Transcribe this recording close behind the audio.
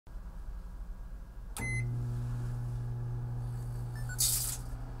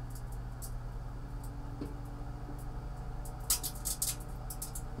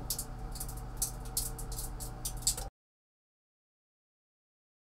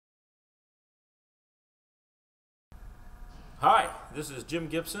Hi, this is Jim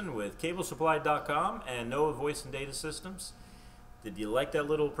Gibson with CableSupply.com and NOAA Voice and Data Systems. Did you like that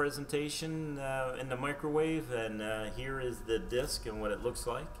little presentation in the microwave? And here is the disc and what it looks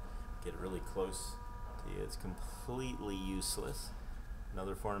like. Get really close to you. It's completely useless.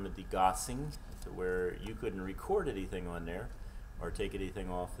 Another form of degaussing to where you couldn't record anything on there or take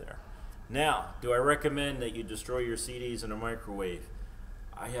anything off there. Now, do I recommend that you destroy your CDs in a microwave?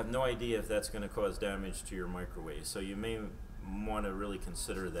 I have no idea if that's going to cause damage to your microwave, so you may want to really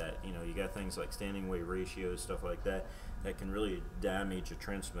consider that. You know, you got things like standing wave ratios, stuff like that, that can really damage a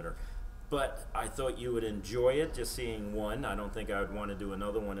transmitter. But I thought you would enjoy it just seeing one. I don't think I would want to do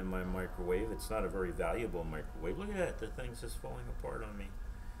another one in my microwave. It's not a very valuable microwave. Look at that, the thing's just falling apart on me.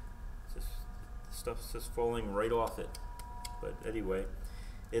 Just stuff's just falling right off it. But anyway,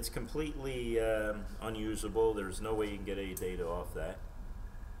 it's completely unusable. There's no way you can get any data off that.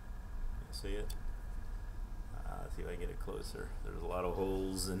 See it? Let's see if I can get it closer. There's a lot of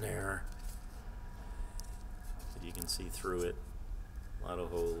holes in there, so you can see through it. A lot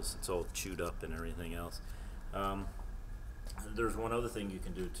of holes. It's all chewed up and everything else. There's one other thing you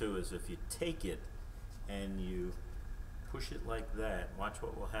can do too, is if you take it and you push it like that, watch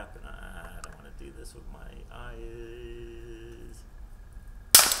what will happen. I don't want to do this with my eyes.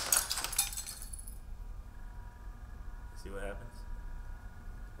 See what happens?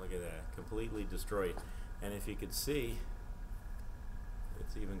 Look at that, completely destroyed. And if you could see,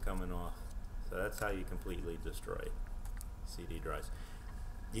 it's even coming off. So that's how you completely destroy CD drives.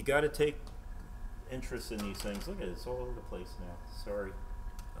 You got to take interest in these things. Look at it, it's all over the place now. Sorry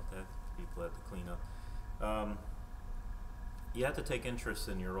about that, people have to clean up. You have to take interest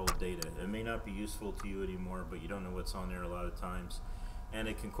in your old data. It may not be useful to you anymore, but you don't know what's on there a lot of times. And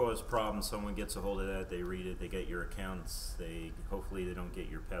it can cause problems. Someone gets a hold of that, they read it, they get your accounts, hopefully they don't get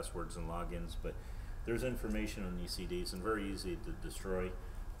your passwords and logins, but there's information on these CDs and very easy to destroy.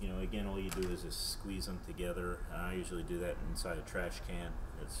 You know, again, all you do is just squeeze them together. I usually do that inside a trash can.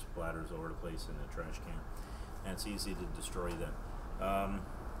 It splatters over the place in the trash can, and it's easy to destroy them.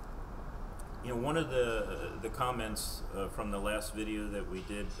 You know, one of the comments from the last video that we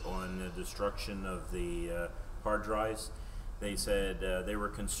did on the destruction of the hard drives, they said they were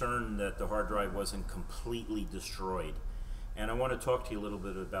concerned that the hard drive wasn't completely destroyed, and I want to talk to you a little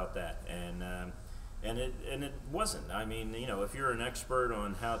bit about that. And it wasn't. I mean, you know, if you're an expert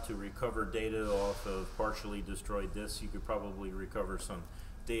on how to recover data off of partially destroyed disks, you could probably recover some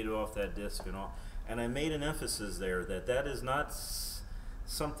data off that disk and all. And I made an emphasis there that that is not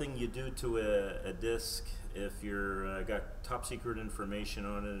something you do to a disk if you're got top secret information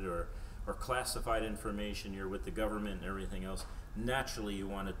on it or classified information, you're with the government and everything else. Naturally, you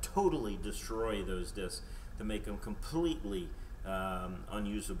want to totally destroy those disks to make them completely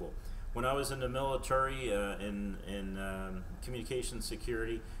unusable. When I was in the military, in communication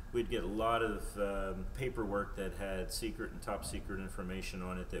security, we'd get a lot of paperwork that had secret and top secret information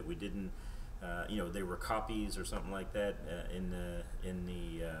on it that we didn't, you know, they were copies or something like that in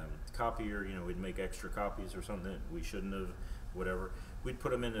the copier. You know, we'd make extra copies or something that we shouldn't have, whatever. We'd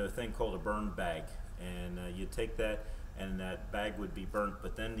put them into a thing called a burn bag, and you'd take that, and that bag would be burnt,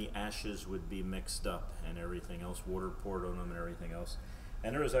 but then the ashes would be mixed up and everything else, water poured on them and everything else.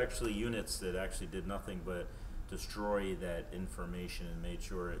 And there was actually units that actually did nothing but destroy that information and made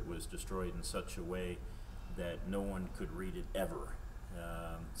sure it was destroyed in such a way that no one could read it ever.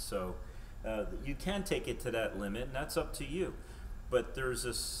 So you can take it to that limit, and that's up to you. But there's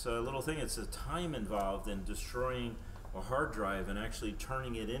this little thing, it's a time involved in destroying a hard drive and actually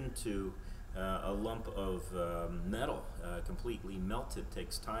turning it into a lump of metal, completely melted.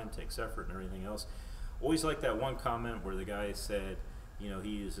 Takes time, takes effort, and everything else. Always like that one comment where the guy said, you know, he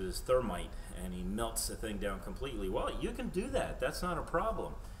uses thermite and he melts the thing down completely. Well, you can do that. That's not a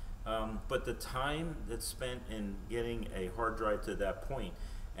problem. But the time that's spent in getting a hard drive to that point,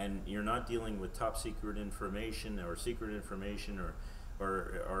 and you're not dealing with top secret information or secret information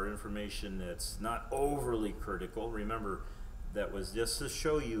or information that's not overly critical. Remember, that was just to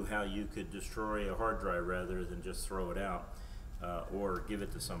show you how you could destroy a hard drive rather than just throw it out or give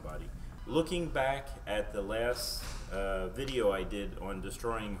it to somebody. Looking back at the last video I did on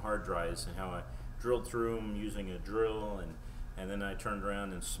destroying hard drives and how I drilled through them using a drill and then I turned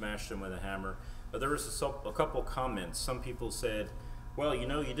around and smashed them with a hammer, there was a couple comments. Some people said, well, you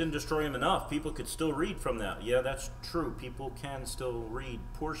know, you didn't destroy them enough. People could still read from that. Yeah, that's true. People can still read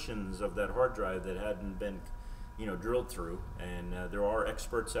portions of that hard drive that hadn't been, you know, drilled through, and there are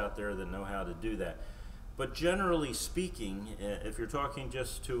experts out there that know how to do that. But generally speaking, if you're talking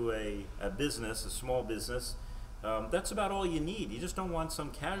just to a business, a small business, that's about all you need. You just don't want some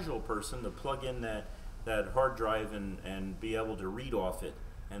casual person to plug in that that hard drive and be able to read off it.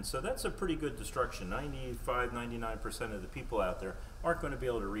 And so that's a pretty good destruction. 95–99% of the people out there aren't going to be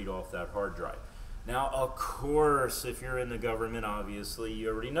able to read off that hard drive. Now, of course, if you're in the government, obviously, you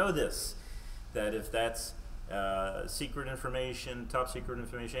already know this, that if that's secret information, top secret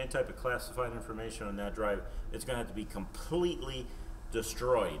information, any type of classified information on that drive, it's going to have to be completely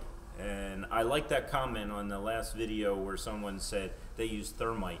destroyed. And I like that comment on the last video where someone said they used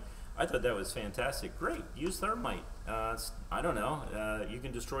thermite. I thought that was fantastic. Great, use thermite. I don't know. You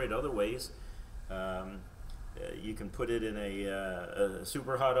can destroy it other ways. You can put it in a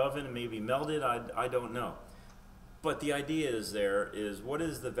super hot oven and maybe melt it. I don't know. But the idea is what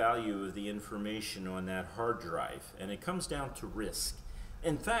is the value of the information on that hard drive? And it comes down to risk.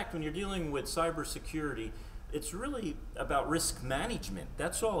 In fact, when you're dealing with cybersecurity, it's really about risk management.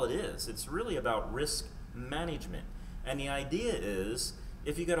 That's all it is. It's really about risk management. And the idea is,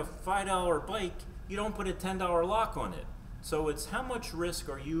 if you got a $5 bike, you don't put a $10 lock on it. So it's how much risk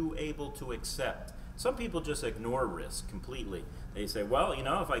are you able to accept? Some people just ignore risk completely. They say, well, you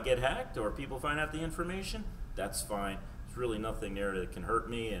know, if I get hacked or people find out the information, that's fine. There's really nothing there that can hurt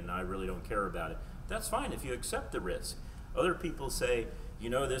me and I really don't care about it. That's fine if you accept the risk. Other people say, you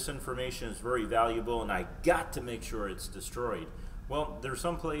know, this information is very valuable and I got to make sure it's destroyed. Well, there's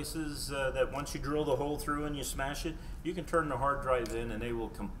some places that once you drill the hole through and you smash it, you can turn the hard drive in and they will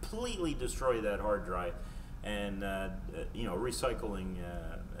completely destroy that hard drive. And you know, recycling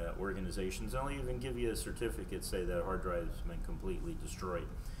organizations, they'll even give you a certificate say that hard drive has been completely destroyed.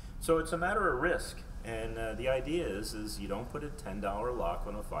 So it's a matter of risk. And the idea is you don't put a $10 lock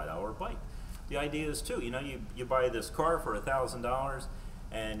on a $5 bike. The idea is too, you know, you buy this car for $1,000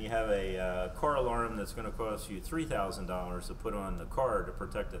 and you have a car alarm that's going to cost you $3,000 to put on the car to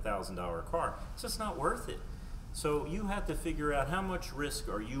protect a $1,000 car. It's just not worth it. So you have to figure out how much risk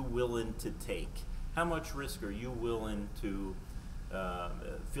are you willing to take? How much risk are you willing to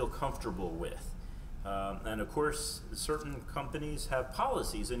feel comfortable with? And of course, certain companies have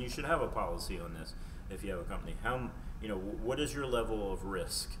policies, and you should have a policy on this if you have a company. You know, what is your level of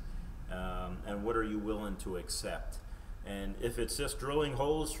risk, and what are you willing to accept? And if it's just drilling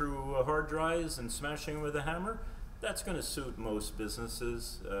holes through hard drives and smashing them with a hammer, that's going to suit most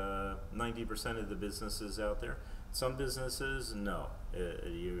businesses, 90% of the businesses out there. Some businesses, no.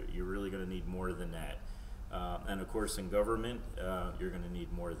 You're really going to need more than that. And of course, in government, you're going to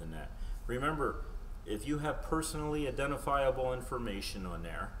need more than that. Remember, if you have personally identifiable information on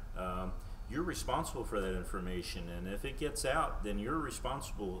there, you're responsible for that information. And if it gets out, then you're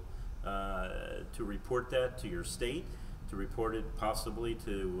responsible to report that to your state, to report it possibly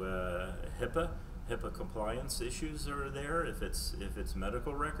to HIPAA. HIPAA compliance issues are there if it's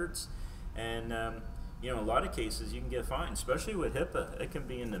medical records. And you know, in a lot of cases you can get fined, especially with HIPAA. It can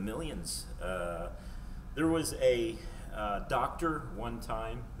be in the millions. There was a doctor one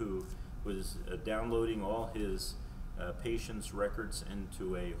time who was downloading all his patients' records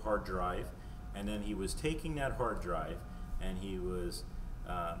into a hard drive, and then he was taking that hard drive and he was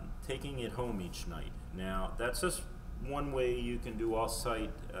taking it home each night. Now, that's just one way you can do off-site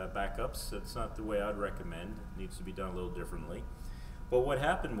backups. That's not the way I'd recommend. It needs to be done a little differently. But what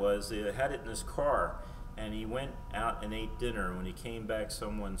happened was he had it in his car, and he went out and ate dinner. When he came back,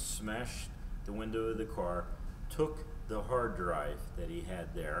 someone smashed the window of the car, took the hard drive that he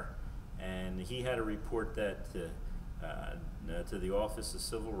had there, and he had to report that to the Office of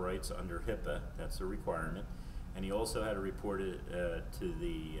Civil Rights under HIPAA. That's a requirement. And he also had to report it to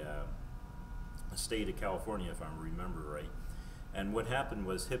the state of California, if I remember right. And what happened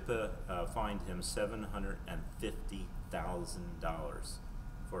was HIPAA fined him $750,000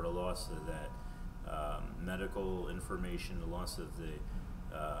 for the loss of that medical information, the loss of the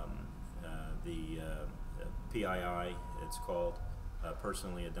PII, it's called,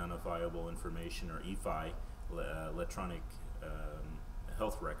 personally identifiable information, or EFI, electronic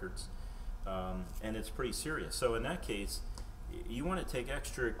health records. And it's pretty serious. So in that case, you want to take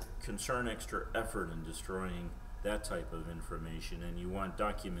extra concern, extra effort in destroying that type of information, and you want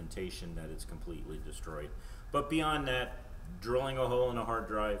documentation that it's completely destroyed. But beyond that, drilling a hole in a hard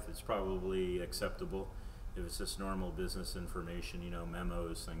drive is probably acceptable. If it's just normal business information, you know,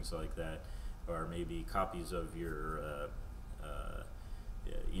 memos, things like that, or maybe copies of your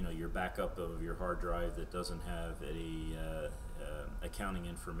you know, your backup of your hard drive that doesn't have any accounting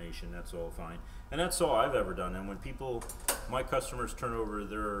information, that's all fine. And that's all I've ever done. And when people, my customers, turn over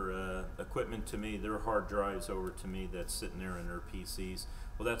their equipment to me, their hard drives over to me that's sitting there in their PCs,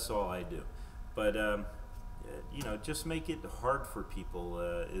 well, that's all I do. But you know, just make it hard for people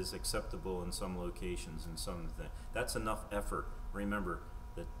is acceptable in some locations and some things. That's enough effort. Remember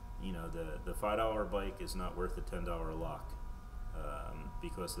that you know, the $5 bike is not worth the $10 lock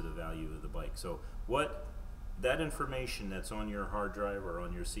because of the value of the bike. So that information that's on your hard drive or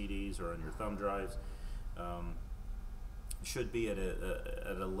on your CDs or on your thumb drives should be at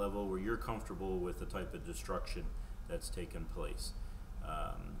a level where you're comfortable with the type of destruction that's taken place.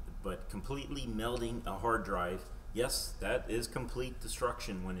 But completely melting a hard drive, yes, that is complete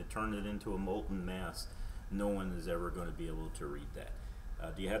destruction. When it turned it into a molten mass, no one is ever going to be able to read that.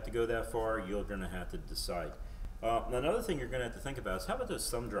 Do you have to go that far? You're going to have to decide. Another thing you're going to have to think about is, how about those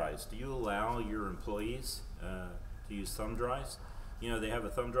thumb drives? Do you allow your employees to use thumb drives? You know, they have a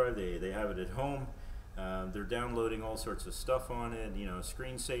thumb drive, they have it at home, they're downloading all sorts of stuff on it, you know,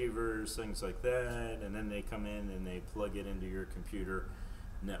 screensavers, things like that, and then they come in and they plug it into your computer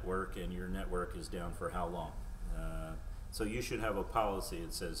network, and your network is down for how long? So you should have a policy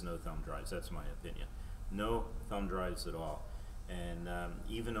that says no thumb drives. That's my opinion. No thumb drives at all. And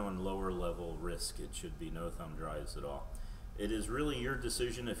even on lower level risk, it should be no thumb drives at all. It is really your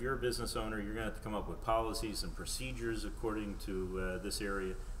decision. If you're a business owner, you're going to have to come up with policies and procedures according to this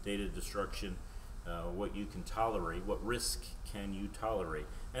area, data destruction, what you can tolerate, what risk can you tolerate.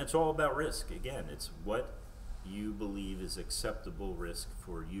 And it's all about risk. Again, it's what you believe is acceptable risk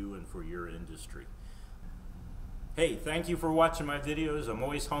for you and for your industry. Hey, thank you for watching my videos. I'm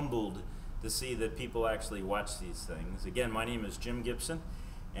always humbled to see that people actually watch these things. Again, my name is Jim Gibson,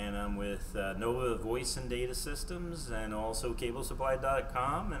 and I'm with Nova Voice and Data Systems, and also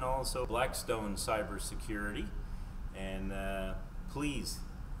CableSupply.com, and also Blackstone Cybersecurity. And please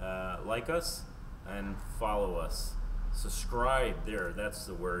like us and follow us. Subscribe there, that's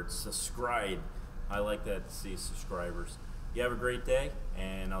the word, subscribe. I like that to see subscribers. You have a great day,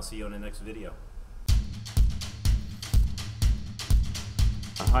 and I'll see you on the next video.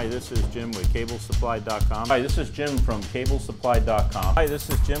 Hi, this is Jim with CableSupply.com. Hi, this is Jim from CableSupply.com. Hi, this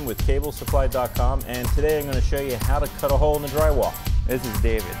is Jim with CableSupply.com, and today I'm going to show you how to cut a hole in the drywall. This is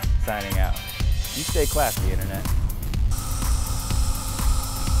David signing out. You stay classy, Internet.